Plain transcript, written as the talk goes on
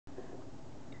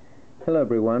Hello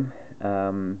everyone.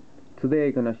 Today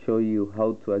I'm gonna show you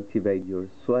how to activate your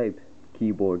SWYPE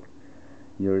keyboard,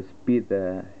 your speed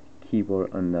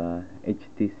keyboard on the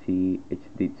HTC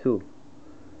HD2.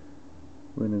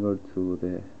 We're gonna go to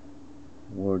the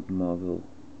Word model.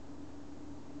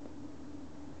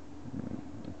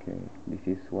 Okay, this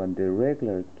is what the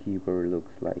regular keyboard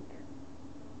looks like.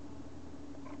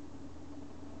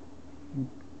 I'm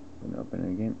gonna open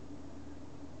it again.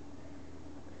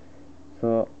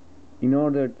 So, in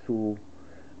order to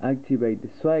activate the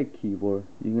SWYPE keyboard,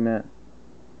 you're gonna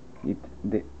hit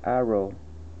the arrow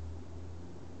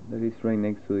that is right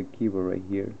next to the keyboard right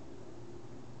here.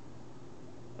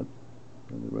 Oops,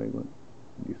 not the right one,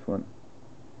 this one.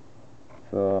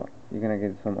 So you're gonna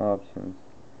get some options.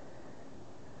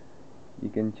 You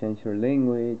can change your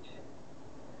language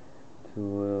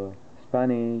to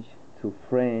Spanish, to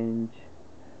French.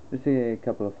 There's a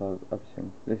couple of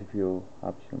options. There's a few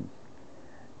options.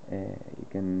 You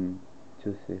can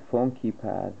choose a phone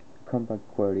keypad, compact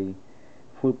QWERTY,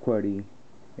 full QWERTY,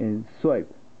 and SWYPE,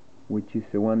 which is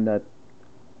the one that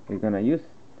we're gonna use.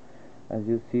 As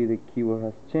you see, the keyboard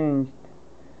has changed.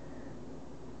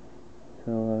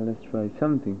 So let's try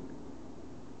something.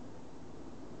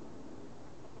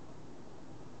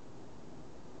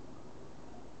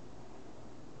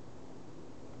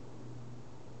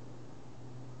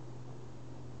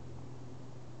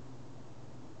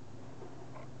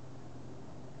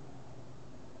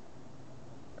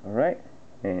 Alright,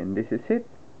 and this is it.